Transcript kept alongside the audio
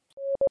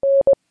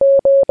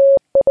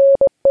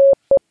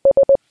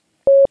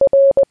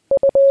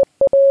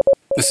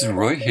This is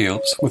Roy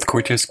Hales with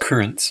Cortes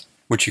Currents,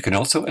 which you can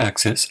also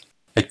access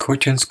at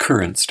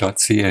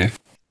cortescurrents.ca.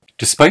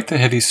 Despite the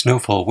heavy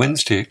snowfall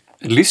Wednesday,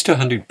 at least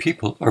 100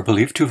 people are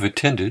believed to have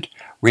attended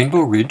Rainbow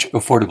Ridge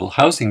Affordable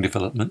Housing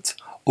Development's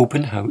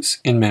open house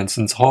in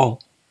Manson's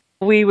Hall.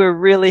 We were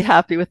really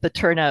happy with the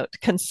turnout.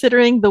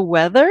 Considering the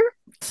weather,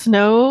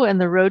 snow,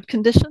 and the road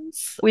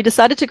conditions, we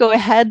decided to go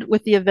ahead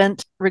with the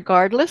event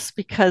regardless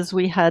because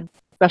we had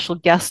special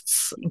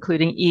guests,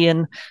 including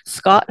Ian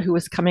Scott, who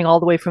was coming all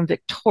the way from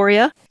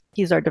Victoria.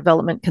 He's our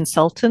development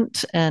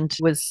consultant and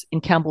was in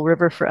Campbell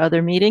River for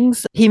other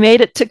meetings. He made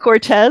it to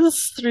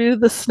Cortes through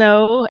the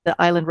snow. The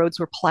island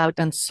roads were plowed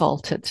and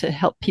salted to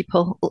help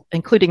people,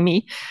 including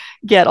me,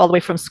 get all the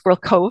way from Squirrel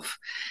Cove,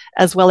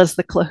 as well as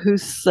the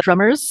Klahoose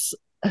drummers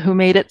who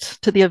made it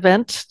to the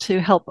event to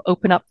help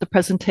open up the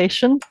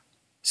presentation.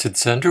 Said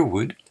Sandra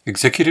Wood,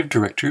 Executive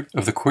Director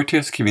of the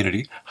Cortes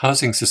Community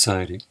Housing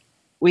Society.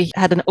 We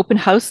had an open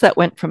house that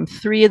went from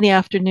 3 in the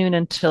afternoon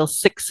until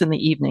 6 in the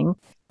evening.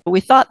 We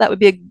thought that would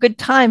be a good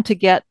time to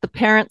get the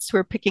parents who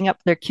are picking up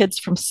their kids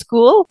from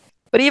school,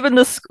 but even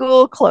the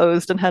school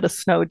closed and had a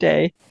snow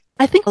day.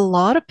 I think a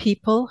lot of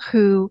people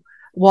who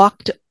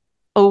walked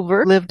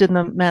over lived in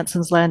the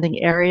Manson's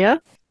Landing area,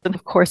 and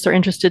of course are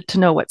interested to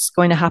know what's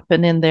going to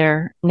happen in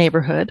their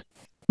neighborhood.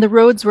 The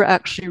roads were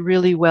actually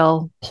really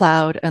well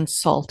plowed and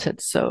salted,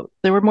 so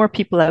there were more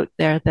people out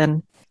there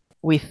than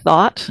we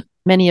thought.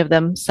 Many of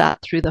them sat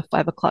through the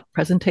 5 o'clock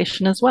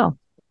presentation as well.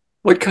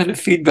 What kind of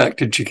feedback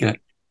did you get?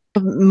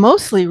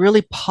 Mostly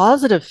really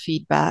positive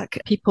feedback.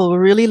 People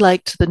really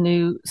liked the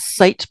new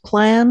site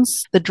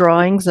plans, the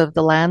drawings of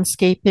the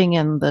landscaping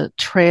and the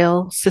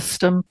trail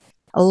system.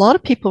 A lot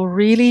of people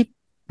really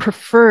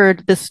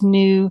preferred this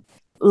new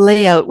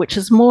layout, which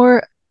is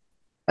more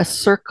a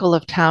circle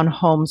of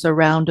townhomes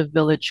around a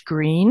village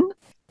green.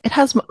 It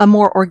has a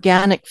more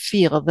organic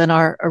feel than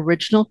our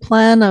original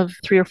plan of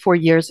 3 or 4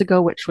 years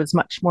ago, which was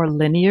much more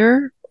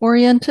linear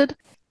oriented.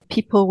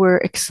 People were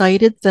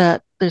excited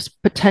that there's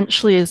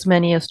potentially as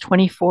many as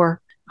 24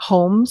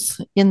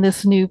 homes in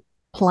this new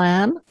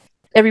plan.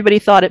 Everybody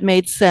thought it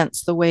made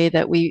sense the way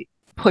that we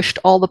pushed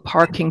all the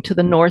parking to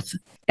the north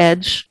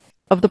edge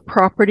of the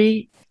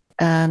property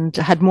and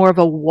had more of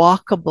a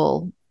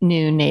walkable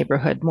new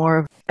neighborhood, more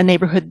of a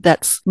neighborhood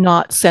that's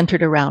not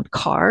centered around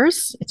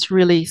cars. It's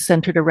really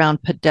centered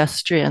around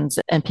pedestrians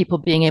and people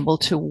being able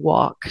to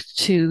walk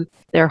to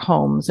their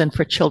homes and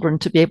for children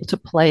to be able to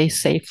play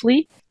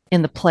safely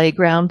in the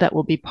playground that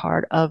will be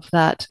part of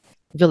that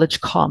village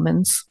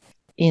commons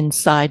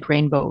inside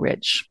Rainbow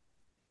Ridge.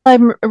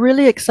 I'm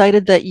really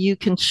excited that you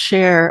can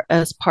share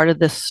as part of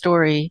this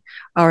story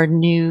our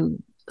new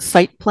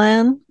site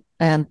plan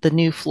and the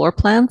new floor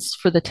plans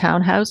for the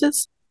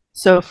townhouses.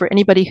 So for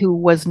anybody who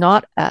was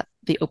not at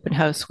the open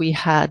house, we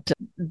had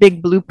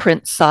big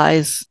blueprint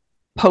size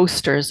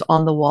posters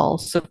on the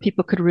walls so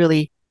people could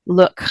really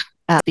look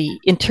at the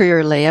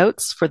interior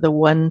layouts for the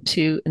 1,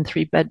 2, and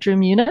 3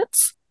 bedroom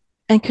units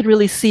and could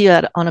really see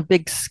it on a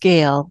big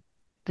scale,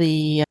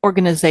 the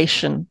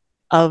organization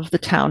of the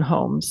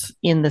townhomes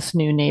in this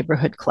new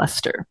neighborhood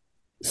cluster.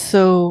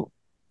 So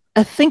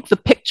I think the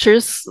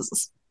pictures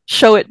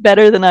show it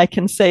better than I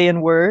can say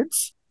in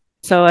words.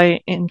 So I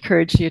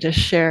encourage you to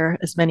share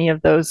as many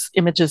of those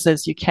images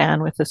as you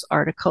can with this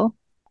article.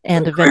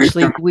 And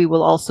eventually we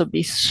will also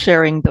be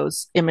sharing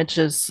those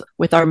images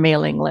with our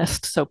mailing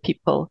list. So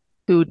people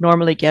who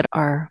normally get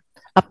our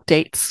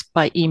updates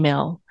by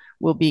email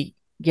will be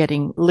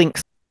getting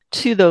links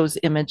to those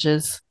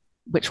images,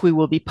 which we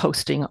will be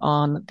posting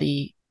on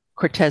the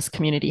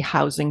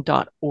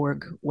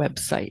cortescommunityhousing.org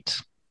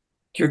website.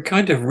 You're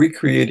kind of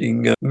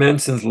recreating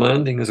Manson's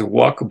Landing as a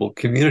walkable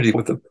community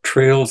with the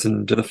trails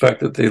and the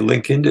fact that they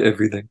link into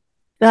everything.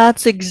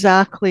 That's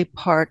exactly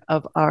part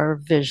of our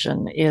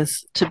vision,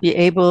 is to be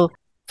able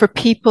for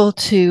people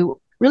to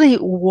really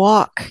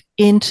walk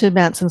into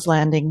Manson's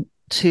Landing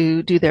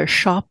to do their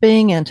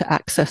shopping and to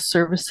access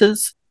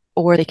services,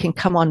 or they can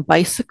come on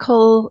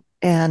bicycle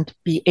and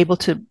be able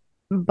to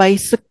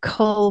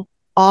bicycle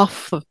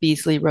off of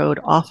Beasley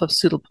Road, off of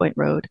Soodle Point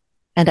Road,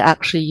 and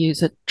actually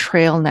use a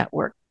trail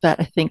network that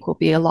I think will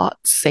be a lot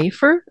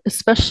safer,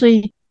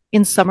 especially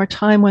in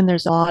summertime when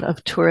there's a lot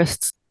of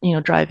tourists,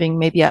 driving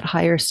maybe at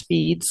higher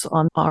speeds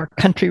on our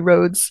country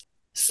roads.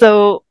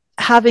 So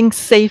having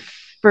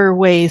safer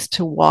ways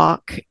to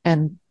walk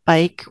and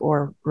bike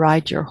or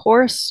ride your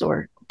horse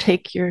or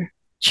take your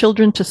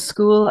children to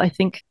school, I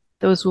think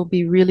those will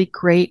be really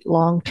great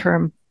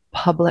long-term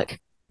public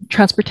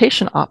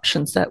transportation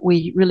options that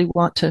we really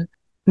want to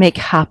make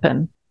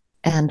happen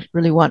and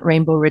really want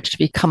Rainbow Ridge to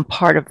become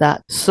part of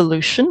that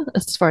solution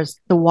as far as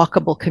the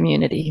walkable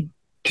community.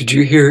 Did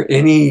you hear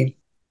any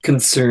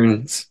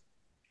concerns?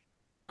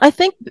 I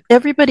think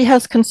everybody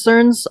has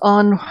concerns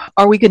on,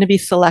 are we going to be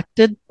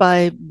selected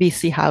by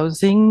BC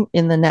Housing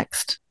in the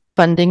next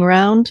funding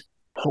round?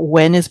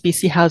 When is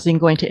BC Housing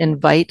going to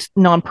invite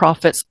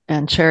nonprofits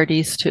and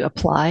charities to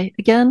apply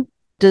again?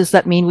 Does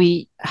that mean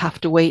we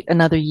have to wait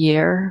another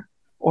year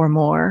or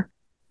more?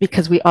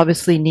 Because we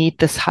obviously need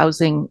this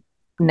housing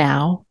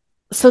now.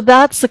 So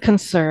that's a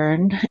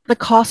concern. The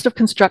cost of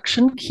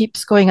construction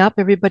keeps going up.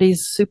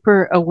 Everybody's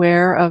super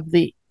aware of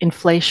the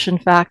inflation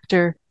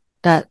factor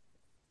that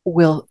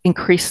will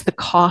increase the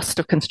cost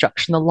of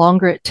construction. The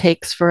longer it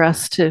takes for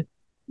us to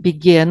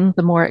begin,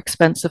 the more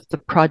expensive the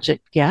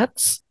project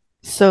gets.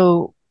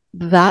 So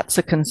that's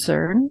a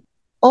concern.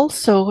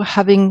 Also,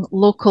 having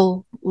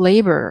local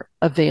labor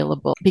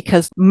available,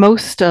 because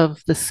most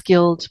of the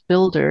skilled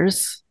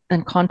builders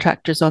and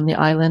contractors on the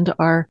island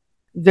are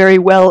very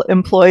well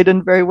employed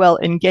and very well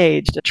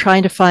engaged.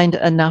 Trying to find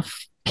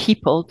enough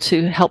people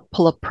to help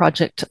pull a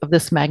project of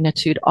this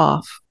magnitude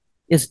off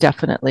is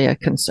definitely a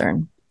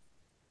concern.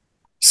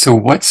 So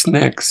what's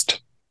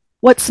next?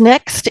 What's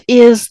next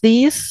is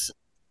these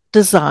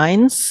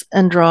designs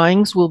and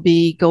drawings will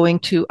be going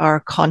to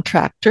our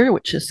contractor,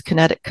 which is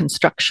Kinetic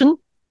Construction,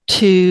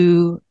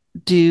 to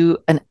do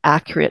an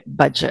accurate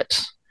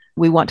budget.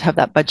 We want to have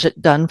that budget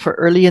done for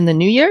early in the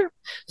new year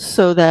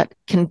so that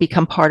can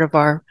become part of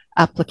our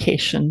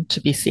application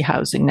to BC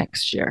Housing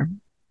next year.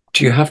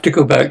 Do you have to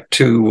go back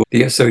to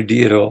the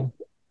SRD at all?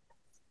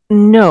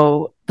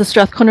 No, the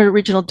Strathcona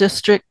Regional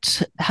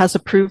District has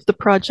approved the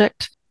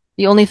project.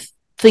 The only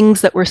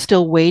things that we're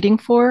still waiting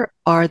for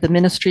are the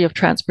Ministry of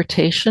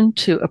Transportation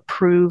to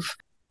approve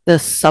the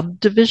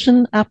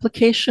subdivision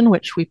application,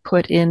 which we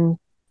put in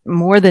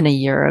more than a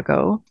year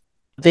ago.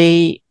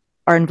 They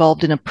are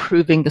involved in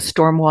approving the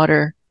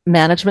stormwater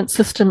management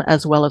system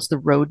as well as the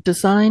road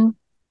design.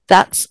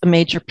 That's a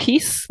major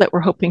piece that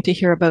we're hoping to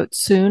hear about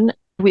soon.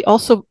 We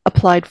also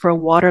applied for a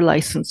water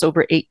license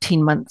over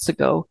 18 months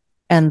ago,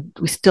 and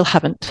we still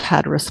haven't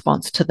had a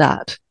response to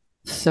that.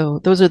 So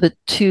those are the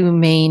two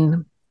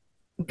main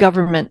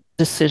government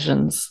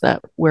decisions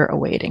that we're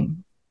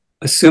awaiting.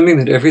 Assuming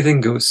that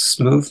everything goes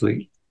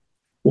smoothly,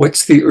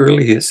 what's the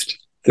earliest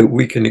that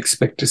we can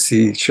expect to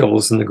see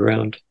shovels in the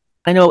ground?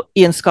 I know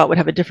Ian Scott would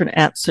have a different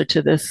answer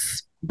to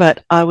this,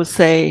 but I would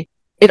say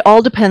it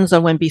all depends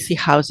on when BC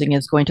Housing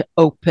is going to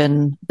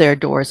open their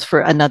doors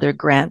for another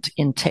grant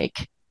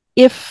intake.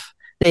 If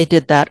they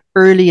did that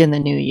early in the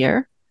new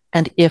year,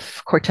 and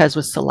if Cortes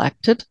was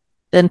selected,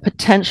 then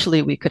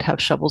potentially we could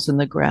have shovels in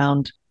the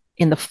ground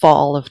in the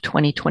fall of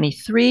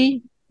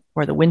 2023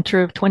 or the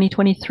winter of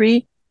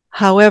 2023.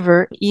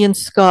 However, Ian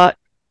Scott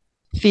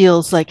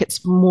feels like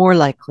it's more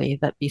likely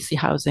that BC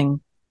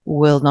Housing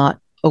will not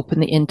open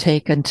the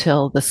intake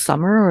until the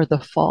summer or the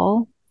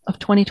fall of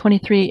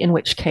 2023, in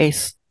which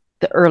case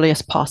the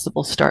earliest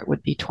possible start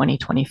would be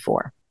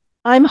 2024.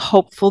 I'm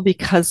hopeful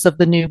because of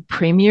the new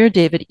Premier,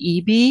 David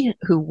Eby,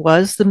 who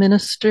was the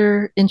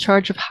minister in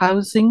charge of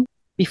housing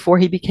before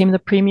he became the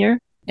Premier.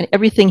 And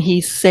everything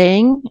he's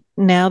saying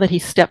now that he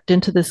stepped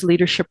into this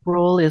leadership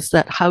role is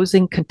that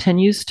housing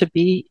continues to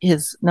be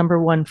his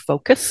number one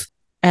focus.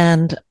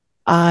 And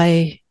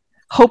I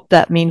hope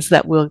that means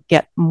that we'll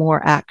get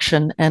more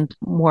action and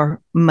more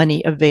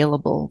money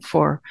available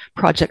for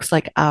projects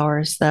like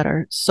ours that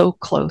are so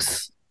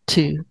close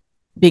to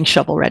being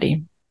shovel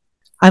ready.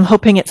 I'm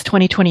hoping it's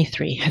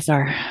 2023 as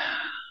our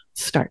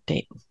start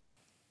date.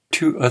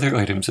 Two other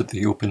items at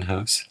the open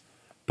house.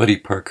 Buddy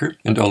Parker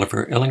and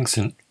Oliver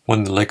Ellingson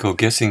won the Lego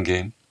guessing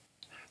game.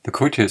 The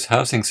Cortes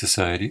Housing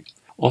Society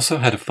also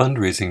had a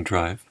fundraising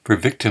drive for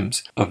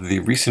victims of the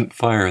recent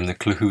fire in the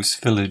Klahoose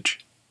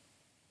village.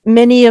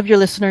 Many of your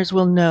listeners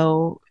will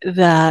know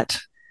that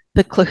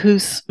the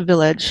Klahoose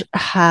village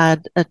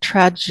had a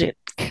tragic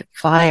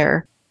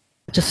fire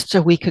just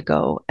a week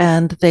ago,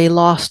 and they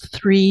lost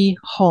 3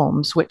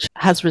 homes, which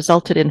has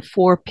resulted in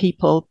 4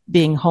 people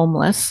being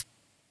homeless.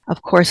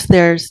 Of course,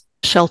 there's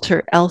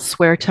shelter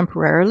elsewhere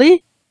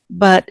temporarily,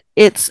 but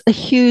it's a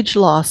huge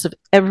loss of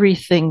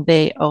everything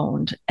they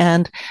owned.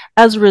 And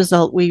as a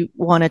result, we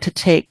wanted to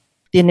take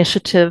the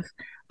initiative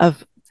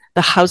of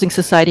the Housing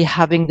Society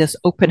having this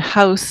open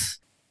house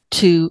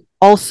to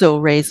also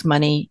raise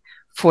money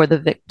for the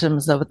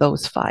victims of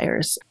those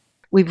fires.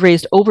 We've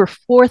raised over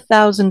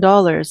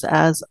 $4,000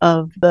 as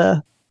of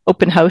the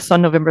open house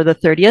on November the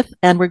 30th,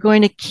 and we're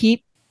going to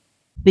keep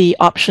the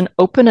option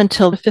open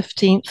until the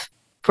 15th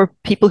for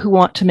people who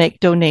want to make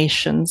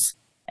donations,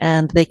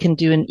 and they can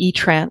do an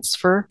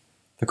e-transfer.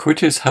 The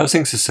Cortes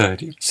Housing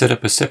Society set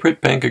up a separate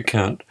bank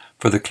account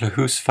for the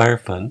Klahoose Fire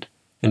Fund,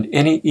 and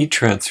any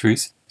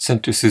e-transfers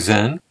sent to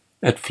Suzanne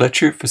at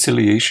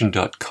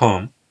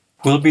FletcherFaciliation.com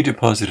will be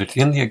deposited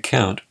in the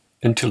account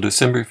until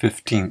December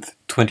 15th,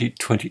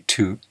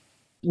 2022.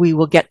 We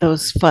will get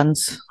those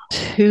funds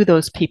to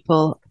those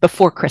people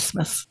before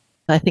Christmas.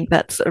 I think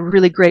that's a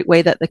really great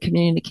way that the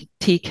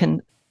community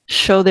can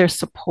show their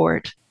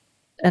support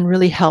and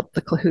really help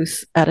the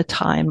Klahoose at a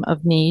time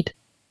of need.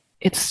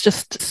 It's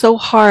just so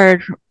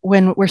hard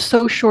when we're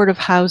so short of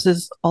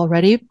houses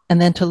already,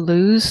 and then to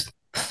lose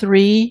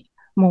 3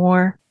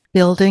 more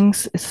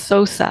buildings is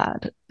so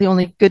sad. The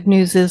only good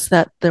news is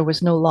that there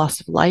was no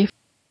loss of life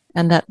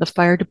and that the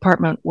fire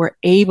department were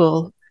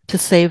able to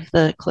save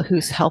the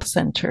Klahoose Health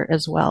Center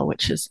as well,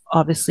 which is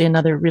obviously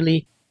another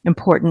really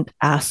important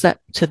asset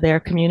to their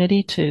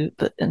community, to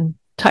the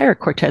entire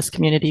Cortes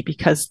community,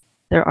 because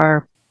there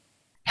are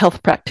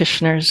health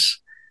practitioners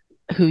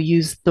who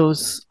use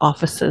those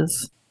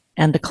offices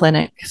and the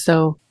clinic.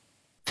 So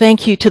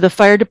thank you to the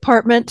fire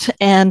department,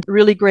 and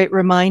really great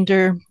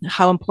reminder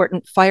how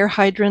important fire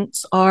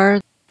hydrants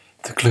are.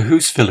 The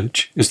Klahoose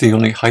Village is the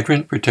only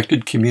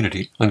hydrant-protected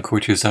community on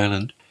Cortes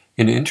Island.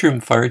 An interim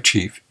fire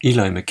chief,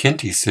 Eli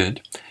McKenty,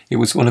 said it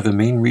was one of the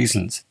main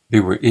reasons they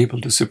were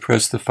able to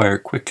suppress the fire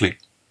quickly.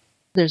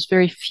 There's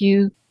very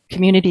few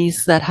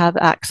communities that have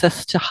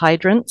access to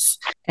hydrants,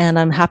 and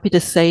I'm happy to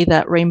say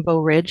that Rainbow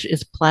Ridge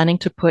is planning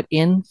to put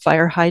in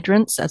fire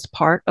hydrants as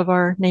part of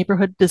our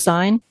neighborhood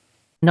design.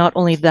 Not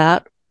only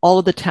that, all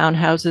of the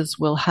townhouses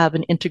will have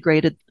an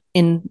integrated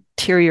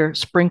interior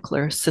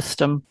sprinkler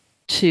system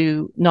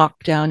to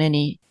knock down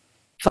any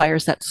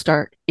fires that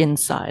start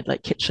inside,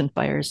 like kitchen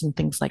fires and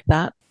things like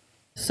that.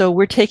 So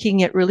we're taking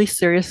it really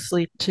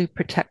seriously to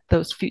protect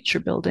those future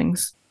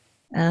buildings.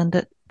 And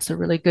it's a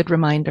really good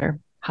reminder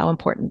how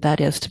important that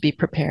is to be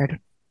prepared.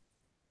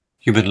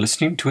 You've been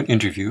listening to an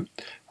interview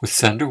with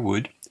Sandra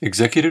Wood,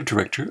 Executive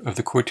Director of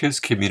the Cortes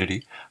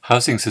Community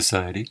Housing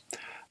Society,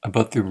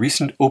 about the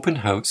recent open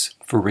house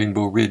for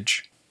Rainbow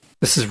Ridge.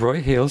 This is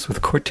Roy Hales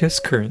with Cortes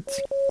Currents.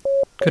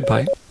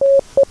 Goodbye.